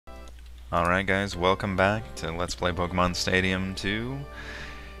Alright guys, welcome back to Let's Play Pokemon Stadium 2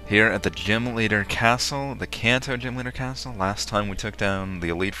 here at the Gym Leader Castle, the Kanto Gym Leader Castle. Last time we took down the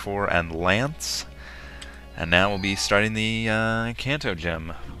Elite Four and Lance, and now we'll be starting the Kanto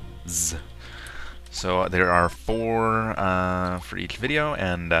Gym. So there are four for each video,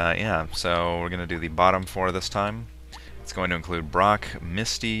 and yeah, so we're going to do the bottom four this time. It's going to include Brock,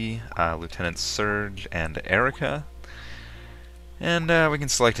 Misty, Lieutenant Surge, and Erica. And we can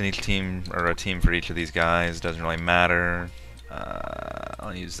select an each team, or a team for each of these guys. Doesn't really matter.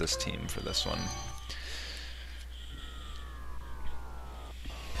 I'll use this team for this one.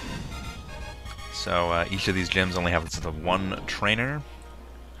 So each of these gyms only have one trainer.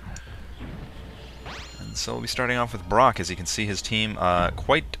 And so we'll be starting off with Brock. As you can see, his team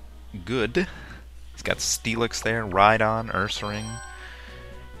quite good. He's got Steelix there, Rhydon, Ursaring.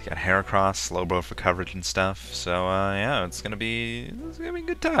 He's got Heracross, Slowbro for coverage and stuff. So yeah, it's gonna be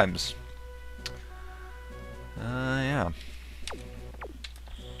good times. Yeah.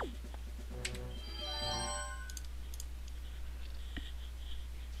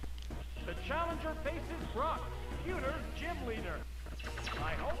 The challenger faces Brock, Pewter's gym leader.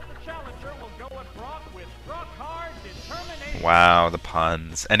 I hope the challenger will go at Brock with rock-hard determination. Wow, the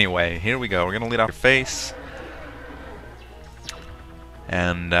puns. Anyway, here we go. We're gonna lead off your face.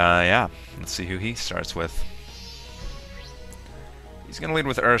 And yeah, let's see who he starts with. He's going to lead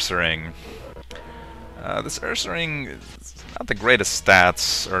with Ursaring. This Ursaring is not the greatest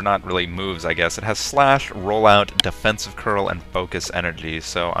stats, or not really moves, I guess. It has Slash, Rollout, Defensive Curl, and Focus Energy,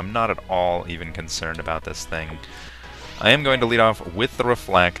 so I'm not at all even concerned about this thing. I am going to lead off with the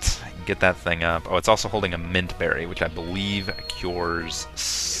Reflect, get that thing up. Oh, it's also holding a Mint Berry, which I believe cures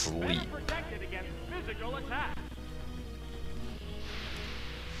sleep.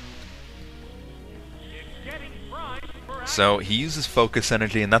 So he uses Focus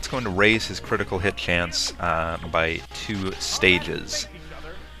Energy, and that's going to raise his critical hit chance by 2 stages.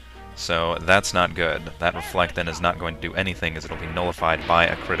 So that's not good. That Reflect then is not going to do anything, as it'll be nullified by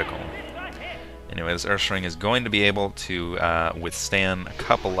a critical. Anyway, this Ursaring is going to be able to withstand a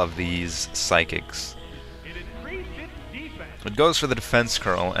couple of these Psychics. It goes for the Defense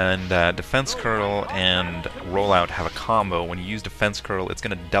Curl, and Defense Curl and Rollout have a combo. When you use Defense Curl, it's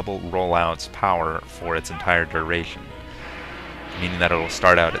going to double Rollout's power for its entire duration. Meaning that it'll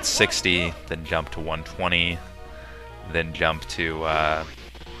start out at 60, then jump to 120, then jump to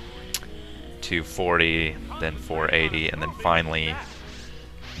 240, then 480, and then finally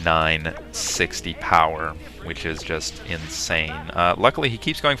 960 power, which is just insane. Luckily, he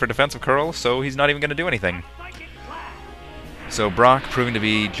keeps going for Defensive Curl, so he's not even going to do anything. So Brock proving to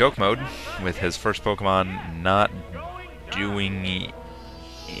be joke mode, with his first Pokemon not doing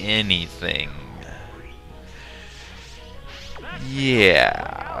anything.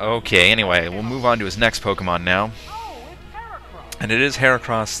 Yeah, okay, anyway, we'll move on to his next Pokemon now. And it is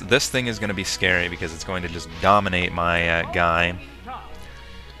Heracross. This thing is going to be scary because it's going to just dominate my guy.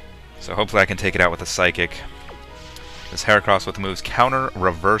 So hopefully I can take it out with a Psychic. This Heracross with the moves Counter,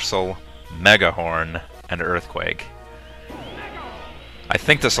 Reversal, Mega Horn, and Earthquake. I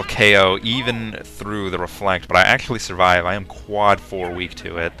think this will KO even through the Reflect, but I actually survive. I am quad 4 weak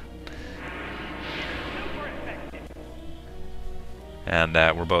to it. And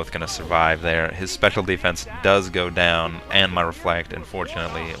we're both going to survive there. His special defense does go down, and my Reflect,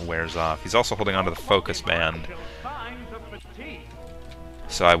 unfortunately, wears off. He's also holding onto the Focus Band,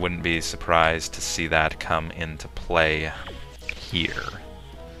 so I wouldn't be surprised to see that come into play here.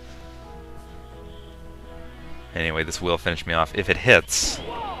 Anyway, this will finish me off if it hits,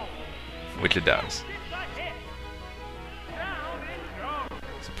 which it does.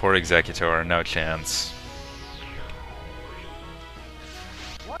 Support Executor, no chance.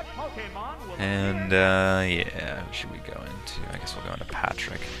 And, yeah, who should we go into? I guess we'll go into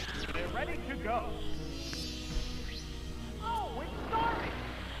Patrick.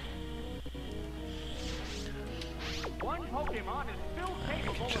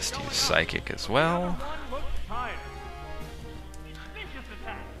 We can just use Psychic as well.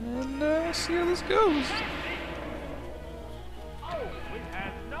 And, we'll see how this goes.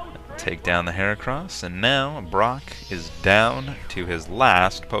 Take down the Heracross, and now Brock is down to his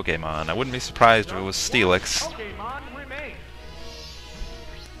last Pokemon. I wouldn't be surprised if it was Steelix.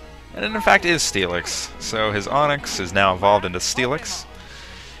 And it in fact is Steelix. So his Onix is now evolved into Steelix.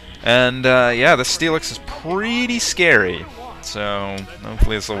 And yeah, this Steelix is pretty scary. So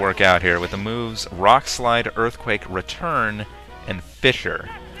hopefully this will work out here with the moves Rock Slide, Earthquake, Return, and Fissure.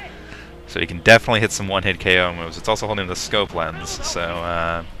 So he can definitely hit some one-hit KO moves. It's also holding the Scope Lens,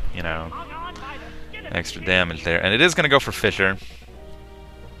 so you know, extra damage there. And it is going to go for Fissure.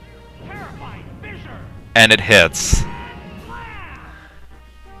 And it hits.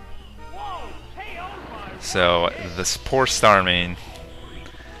 So this poor Starmie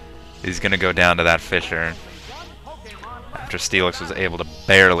is going to go down to that fissure after Steelix was able to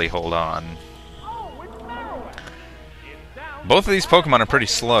barely hold on. Both of these Pokemon are pretty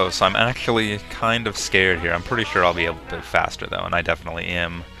slow, so I'm actually kind of scared here. I'm pretty sure I'll be able to go faster, though, and I definitely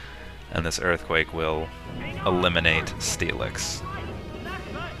am. And this Earthquake will eliminate Steelix.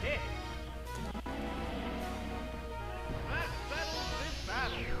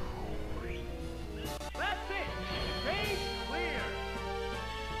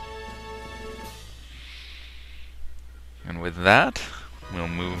 And with that, we'll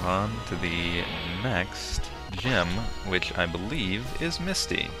move on to the next gym, which I believe is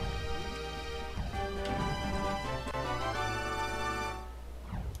Misty.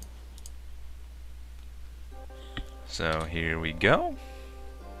 So here we go.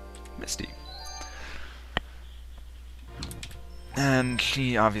 Misty. And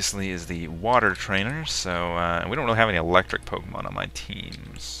she obviously is the water trainer, so we don't really have any electric Pokemon on my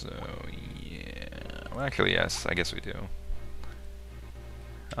team, so yeah. Well, actually, yes, I guess we do.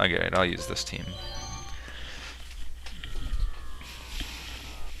 Okay, I'll use this team.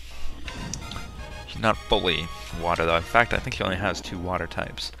 She's not fully water, though. In fact, I think she only has 2 water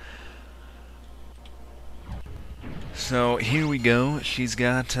types. So here we go. She's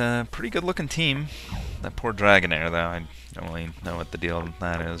got a pretty good looking team. That poor Dragonair, though. I don't really know what the deal with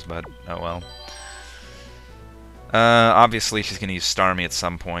that is, but oh well. Obviously she's gonna use Starmie at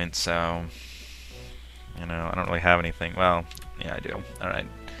some point, so you know, I don't really have anything. Well, yeah, I do. Alright.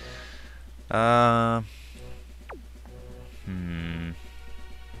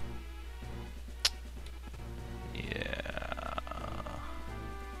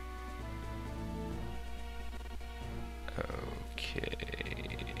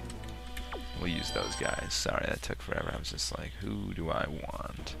 We'll use those guys. Sorry, that took forever. I was just like, who do I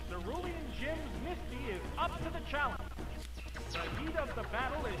want? Cerulean Gym's Misty is up to the challenge. The heat of the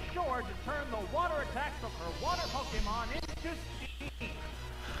battle is sure to turn the water attacks of her water Pokemon into steam.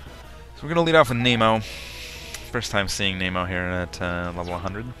 So we're going to lead off with Nemo. First time seeing Nemo here at level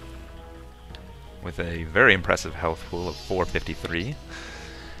 100. With a very impressive health pool of 453.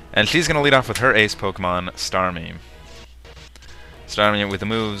 And she's going to lead off with her ace Pokemon, Starmie. Starting with the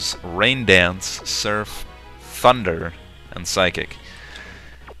moves Rain Dance, Surf, Thunder, and Psychic.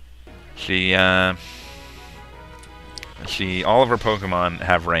 All of her Pokemon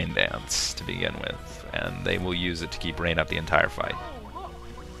have Rain Dance to begin with, and they will use it to keep rain up the entire fight.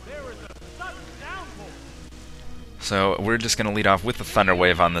 So we're just going to lead off with the Thunder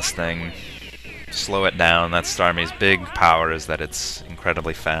Wave on this thing. Slow it down. That's Starmie's big power, is that it's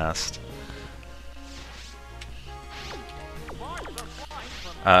incredibly fast.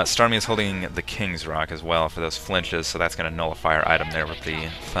 Starmie is holding the King's Rock as well for those flinches, so that's going to nullify our item there with the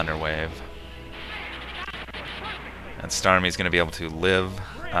Thunder Wave. And Starmie is going to be able to live,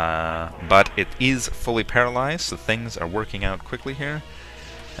 but it is fully paralyzed, so things are working out quickly here.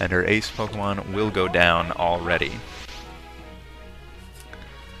 And her ace Pokemon will go down already.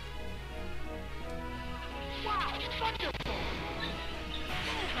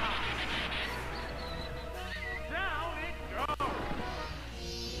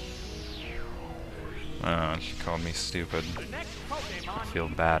 Oh, she called me stupid. I feel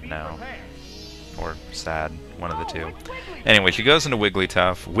bad now. Or sad, one of the two. Anyway, she goes into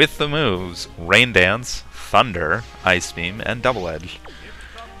Wigglytuff with the moves Rain Dance, Thunder, Ice Beam, and Double Edge.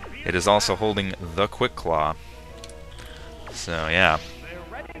 It is also holding the Quick Claw. So, yeah.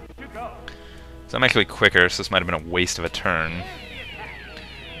 So I'm actually quicker, so this might have been a waste of a turn.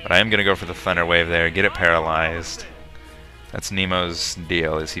 But I am going to go for the Thunder Wave there, get it paralyzed. That's Nemo's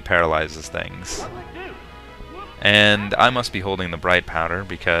deal, is he paralyzes things. And I must be holding the Bright Powder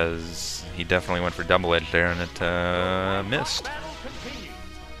because he definitely went for Double Edge there and it missed.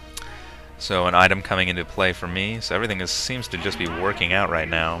 So an item coming into play for me, so everything seems to just be working out right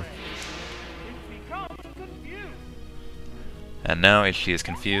now. And now she is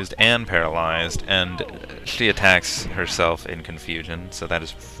confused and paralyzed, and she attacks herself in confusion, so that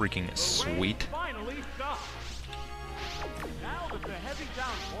is freaking sweet.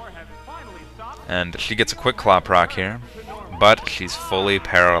 And she gets a Quick Claw proc here, but she's fully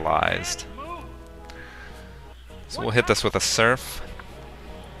paralyzed. So we'll hit this with a Surf.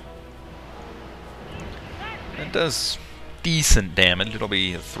 It does decent damage. It'll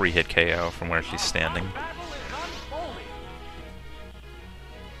be a 3-hit KO from where she's standing.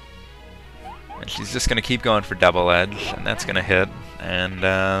 And she's just going to keep going for Double Edge, and that's going to hit. And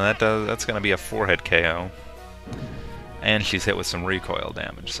that's going to be a 4-hit KO. And she's hit with some recoil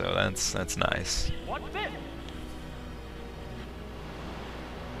damage, so that's nice. What's this?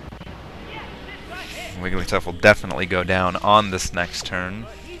 Wigglytuff will definitely go down on this next turn. The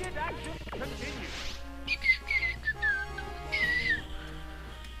heated action continues.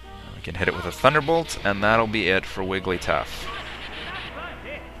 We can hit it with a Thunderbolt, and that'll be it for Wigglytuff. That's a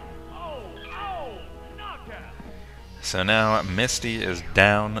hit. Oh, knockout. So now Misty is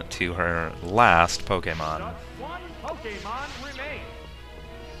down to her last Pokemon. Just one Pokemon remains.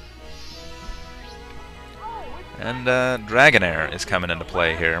 Oh, it's And Dragonair is coming into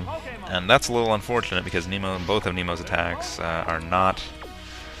play here. And that's a little unfortunate because both of Nemo's attacks are not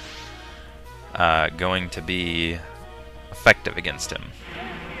going to be effective against him.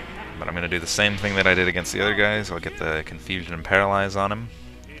 But I'm going to do the same thing that I did against the other guys. I'll get the Confusion and Paralyze on him.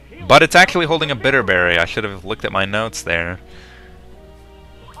 But it's actually holding a Bitter Berry. I should have looked at my notes there.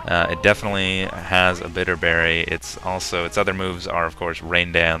 It definitely has a Bitter Berry. Its other moves are, of course,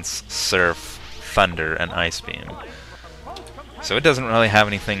 Rain Dance, Surf, Thunder, and Ice Beam. So it doesn't really have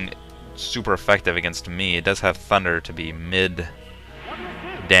anything super effective against me. It does have Thunder to be mid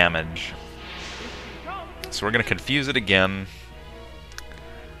damage. So we're going to confuse it again.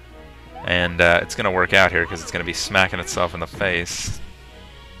 And it's going to work out here because it's going to be smacking itself in the face.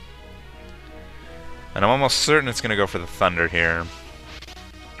 And I'm almost certain it's going to go for the Thunder here.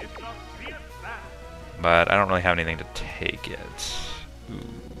 But I don't really have anything to take it. Ooh.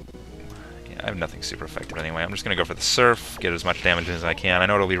 I have nothing super effective anyway. I'm just going to go for the Surf, get as much damage as I can. I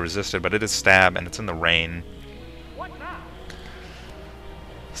know it'll be resisted, but it is Stab, and it's in the rain.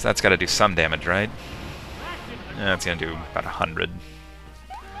 So that's got to do some damage, right? Yeah, it's going to do about 100.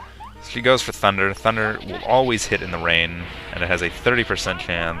 So she goes for Thunder. Thunder will always hit in the rain, and it has a 30%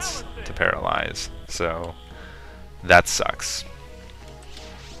 chance to paralyze. So that sucks.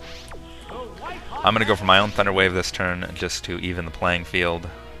 I'm going to go for my own Thunder Wave this turn, just to even the playing field.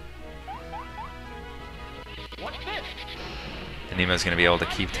 And Nemo's going to be able to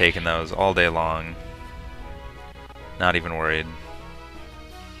keep taking those all day long. Not even worried.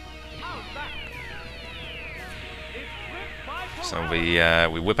 So we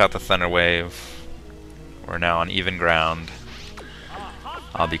whip out the Thunder Wave. We're now on even ground.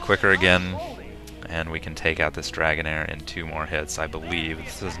 I'll be quicker again, and we can take out this Dragonair in 2 more hits, I believe.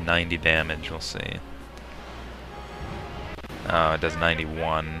 This is 90 damage, we'll see. Oh, it does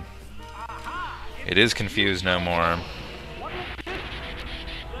 91. It is confused no more.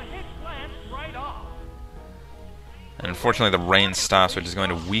 And unfortunately the rain stops, which is going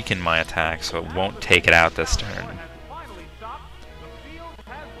to weaken my attack, so it won't take it out this turn.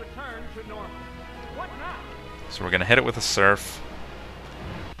 So we're going to hit it with a Surf.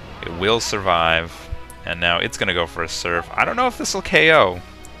 It will survive. And now it's going to go for a Surf. I don't know if this will KO.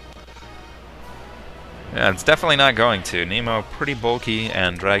 Yeah, it's definitely not going to. Nemo pretty bulky,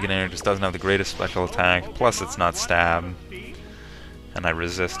 and Dragonair just doesn't have the greatest special attack. Plus it's not Stab. And I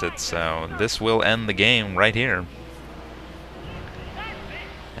resist it, so this will end the game right here.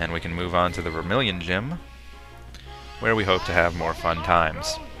 And we can move on to the Vermilion Gym, where we hope to have more fun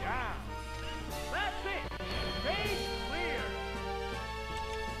times.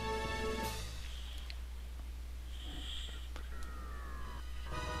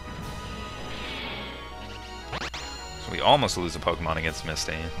 So we almost lose a Pokemon against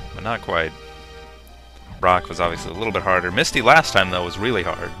Misty, but not quite. Brock was obviously a little bit harder. Misty last time, though, was really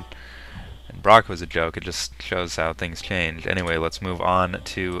hard. And Brock was a joke. It just shows how things change. Anyway, let's move on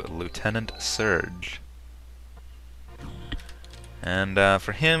to Lieutenant Surge. And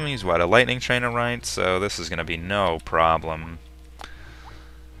for him, he's what, a Lightning Trainer, right? So this is going to be no problem.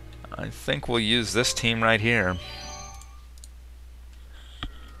 I think we'll use this team right here.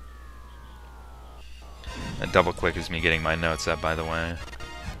 A double click is me getting my notes up, by the way.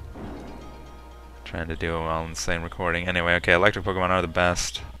 Trying to do it while in the same recording. Anyway, okay, electric Pokemon are the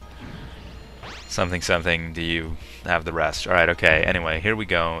best. Something, something, do you have the rest? Alright, okay, anyway, here we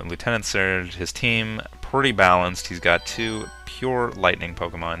go. Lieutenant Surge, his team, pretty balanced. He's got 2 pure lightning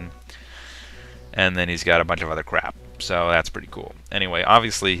Pokemon. And then he's got a bunch of other crap. So that's pretty cool. Anyway,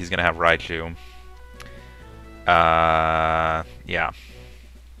 obviously he's going to have Raichu. Yeah.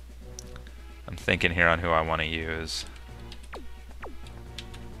 I'm thinking here on who I want to use.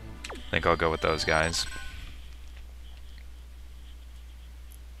 I think I'll go with those guys.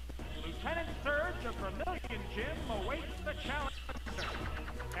 Lieutenant Surge of Vermilion Gym awaits the challenger.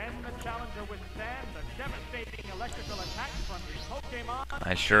 Can the challenger withstand the devastating electrical attacks from his Pokemon?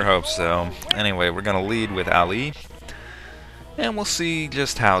 I sure hope so. Anyway, we're going to lead with Ali. And we'll see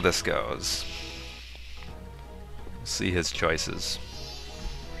just how this goes. We'll see his choices.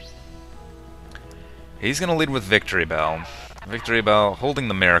 He's going to lead with Victory Bell. Victory Bell holding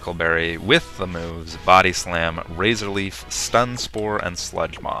the Miracle Berry with the moves Body Slam, Razor Leaf, Stun Spore, and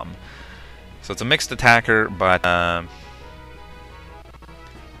Sludge Bomb. So it's a mixed attacker, but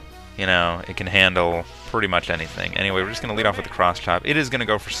you know, it can handle pretty much anything. Anyway, we're just going to lead off with the Cross Chop. It is going to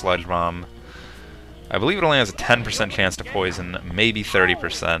go for Sludge Bomb. I believe it only has a 10% chance to poison, maybe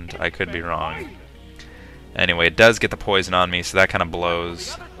 30%. I could be wrong. Anyway, it does get the poison on me, so that kind of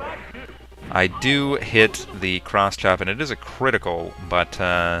blows. I do hit the Cross Chop, and it is a critical, but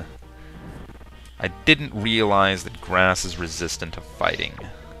I didn't realize that grass is resistant to fighting.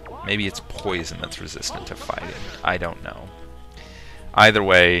 Maybe it's poison that's resistant to fighting. I don't know. Either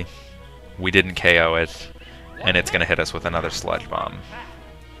way, we didn't KO it, and it's going to hit us with another Sludge Bomb.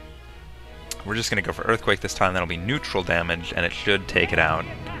 We're just going to go for Earthquake this time. That'll be neutral damage, and it should take it out.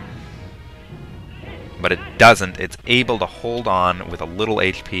 But it doesn't. It's able to hold on with a little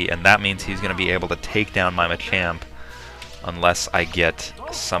HP, and that means he's going to be able to take down my Machamp unless I get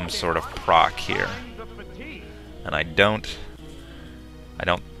some sort of proc here. And I don't...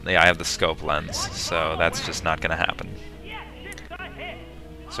 Yeah, I have the Scope Lens, so that's just not going to happen.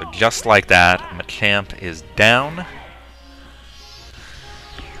 So just like that, Machamp is down.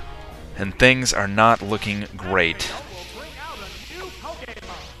 And things are not looking great.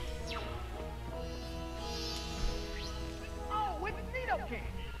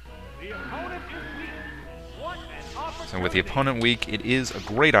 So with the opponent weak, it is a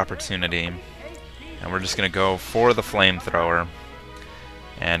great opportunity. And we're just going to go for the Flamethrower.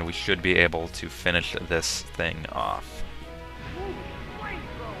 And we should be able to finish this thing off.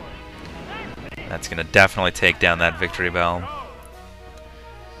 That's going to definitely take down that Victory Bell.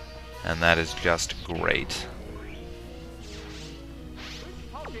 And that is just great.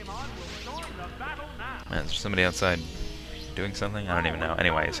 Man, is there somebody outside doing something? I don't even know.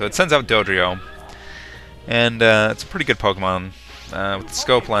 Anyway, so it sends out Dodrio. And it's a pretty good Pokemon. With the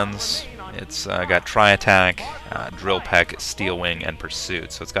Scope Lens, it's got Tri-Attack, Drill Peck, Steel Wing, and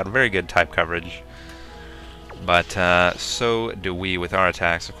Pursuit. So it's got very good type coverage. But so do we with our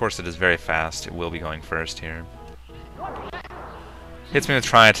attacks. Of course, it is very fast. It will be going first here. Hits me with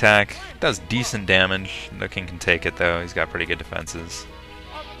Tri-Attack. Does decent damage. No King can take it, though. He's got pretty good defenses.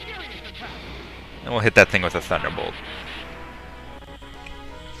 And we'll hit that thing with a Thunderbolt.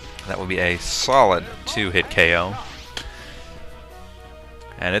 That will be a solid 2-hit KO.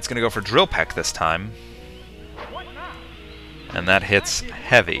 And it's going to go for Drill Peck this time. And that hits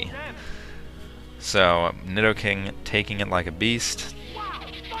heavy. So, Nidoking taking it like a beast.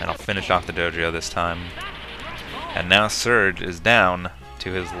 And I'll finish off the Dodrio this time. And now Surge is down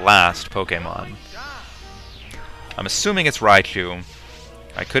to his last Pokemon. I'm assuming it's Raichu.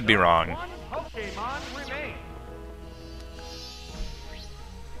 I could be wrong.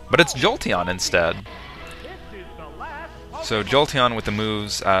 But it's Jolteon instead. So Jolteon with the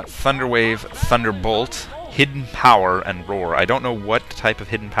moves Thunder Wave, Thunderbolt, Hidden Power, and Roar. I don't know what type of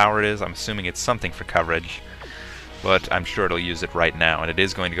Hidden Power it is. I'm assuming it's something for coverage. But I'm sure it'll use it right now, and it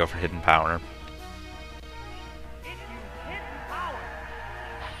is going to go for Hidden Power.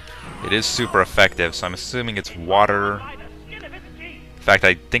 It is super effective, so I'm assuming it's water. In fact,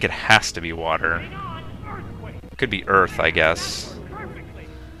 I think it has to be water. It could be earth, I guess.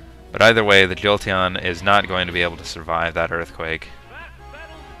 But either way, the Jolteon is not going to be able to survive that earthquake.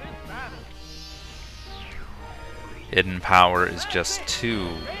 Hidden Power is just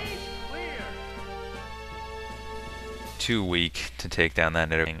too weak to take down that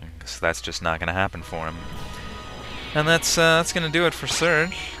Nidoking, so that's just not going to happen for him. And that's going to do it for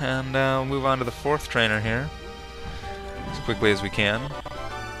Surge, and we'll move on to the fourth trainer here as quickly as we can.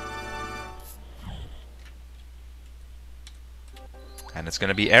 And it's going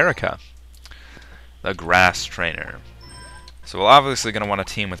to be Erica, the Grass Trainer. So we're obviously going to want a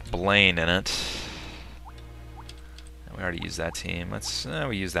team with Blaine in it. And we already used that team. Let's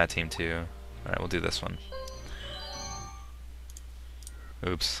we use that team too. All right, we'll do this one.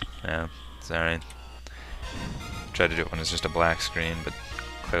 Oops. Yeah, sorry. Tried to do it when it's just a black screen, but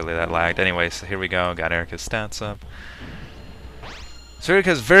clearly that lagged. Anyway, so here we go. Got Erica's stats up. So Erica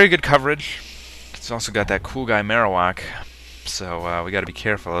has very good coverage. It's also got that cool guy Marowak. So we got to be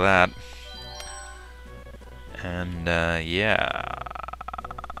careful of that. And yeah.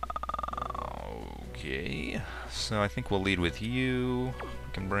 Okay. So I think we'll lead with you.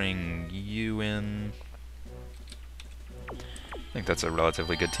 We can bring you in. I think that's a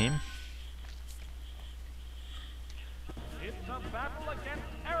relatively good team.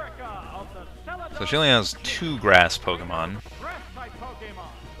 So she only has 2 grass Pokemon.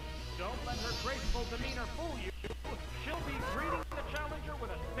 Don't let her graceful demeanor fool you. She'll be greeting the challenger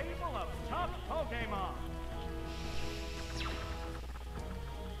with a stable of tough Pokemon.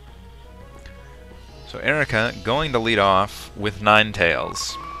 So Erica going to lead off with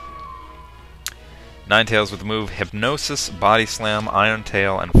Ninetales. Ninetales with the move Hypnosis, Body Slam, Iron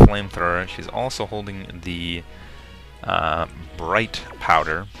Tail, and Flamethrower. She's also holding the Bright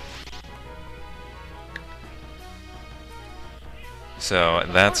Powder. So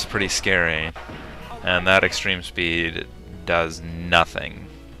that's pretty scary. And that Extreme Speed does nothing.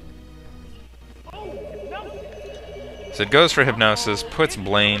 So it goes for Hypnosis, puts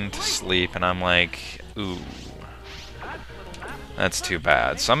Blaine to sleep, and I'm like, ooh. That's too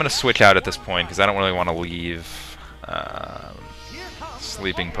bad. So I'm going to switch out at this point, because I don't really want to leave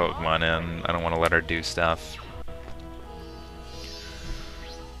sleeping Pokemon in. I don't want to let her do stuff.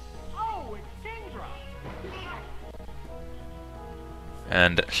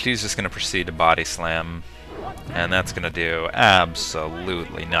 And she's just going to proceed to Body Slam, and that's going to do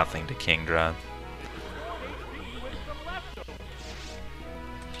absolutely nothing to Kingdra.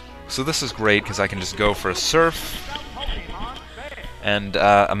 So this is great because I can just go for a Surf, and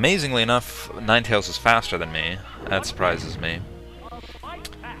amazingly enough, Ninetales is faster than me. That surprises me.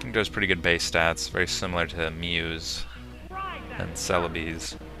 Kingdra's pretty good base stats, very similar to Mew's and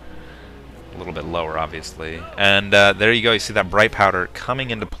Celebi's. A little bit lower, obviously. And there you go, you see that Bright Powder coming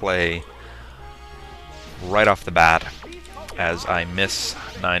into play right off the bat as I miss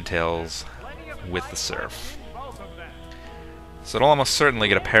Ninetales with the Surf. So it'll almost certainly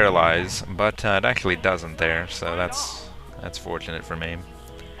get a Paralyze, but it actually doesn't there, so that's fortunate for me.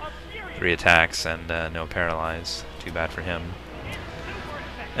 3 attacks and no Paralyze. Too bad for him.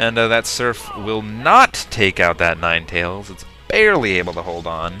 And that Surf will not take out that Ninetales. It's barely able to hold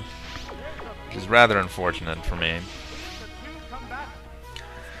on, which is rather unfortunate for me.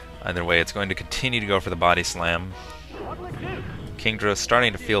 Either way, it's going to continue to go for the Body Slam. Kingdra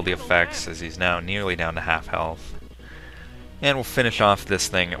starting to feel the effects as he's now nearly down to half health. And we'll finish off this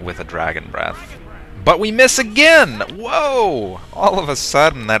thing with a Dragon Breath. But we miss again! Whoa! All of a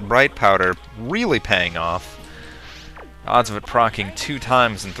sudden, that Bright Powder really paying off. Odds of it proccing 2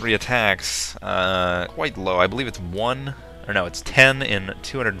 times in 3 attacks, quite low. I believe it's 1, or no, it's 10 in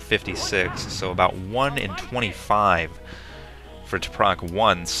 256, so about 1 in 25 for it to proc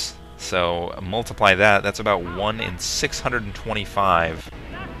once. So multiply that, that's about 1 in 625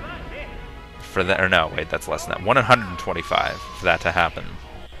 for that, or no, wait, that's less than that. 1 in 125 for that to happen,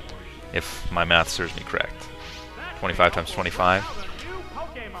 if my math serves me correct. 25 times 25?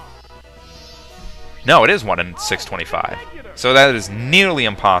 No, it is 1 in 625. So that is nearly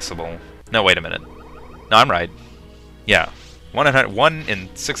impossible. No, wait a minute. No, I'm right. Yeah. 1 in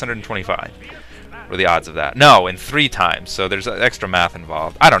 625 were the odds of that. No, in 3 times. So there's extra math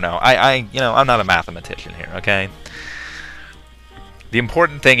involved. I don't know. You know, I'm not a mathematician here, okay? The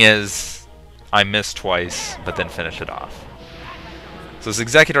important thing is I miss twice, but then finish it off. So this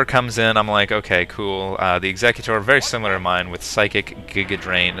Executor comes in, I'm like, okay, cool. The Executor, very similar to mine, with Psychic, Giga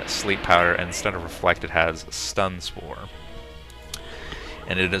Drain, Sleep Powder, and instead of Reflect, it has Stun Spore.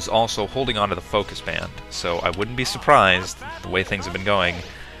 And it is also holding on to the Focus Band, so I wouldn't be surprised, the way things have been going,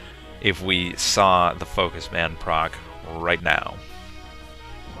 if we saw the Focus Band proc right now.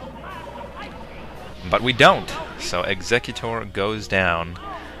 But we don't, so Executor goes down,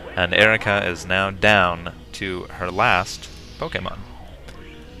 and Erica is now down to her last Pokemon.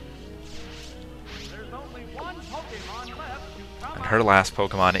 And her last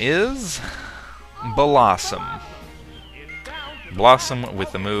Pokemon is Blossom. Blossom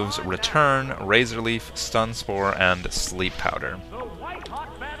with the moves Return, Razor Leaf, Stun Spore, and Sleep Powder.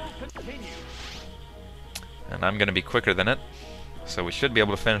 And I'm going to be quicker than it, so we should be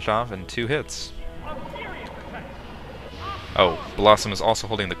able to finish off in 2 hits. Oh, Blossom is also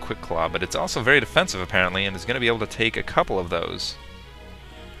holding the Quick Claw, but it's also very defensive apparently, and is going to be able to take a couple of those.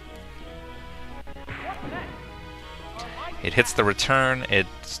 It hits the Return, it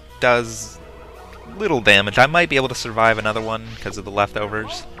does little damage. I might be able to survive another one because of the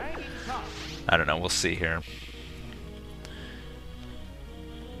leftovers. I don't know, we'll see here.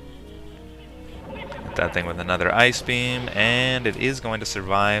 Hit that thing with another Ice Beam, and it is going to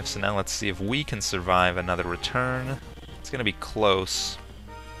survive, so now let's see if we can survive another Return. It's going to be close.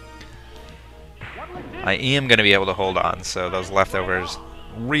 I am going to be able to hold on, so those leftovers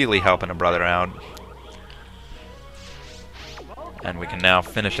really helping a brother out. And we can now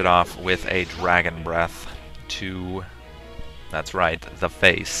finish it off with a Dragon Breath to, that's right, the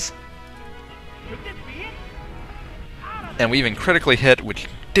face. And we even critically hit, which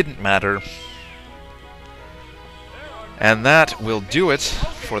didn't matter. And that will do it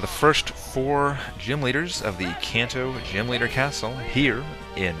for the first 4 gym leaders of the Kanto Gym Leader Castle here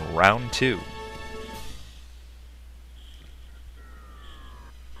in Round 2.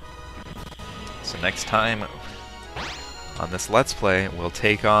 So next time on this Let's Play, we'll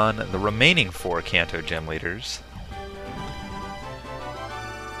take on the remaining 4 Kanto Gym Leaders.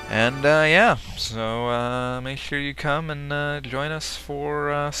 And yeah, so make sure you come and join us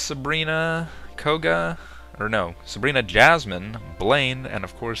for Sabrina, Koga, or no, Sabrina, Jasmine, Blaine, and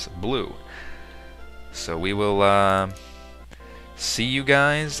of course Blue. So we will see you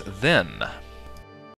guys then.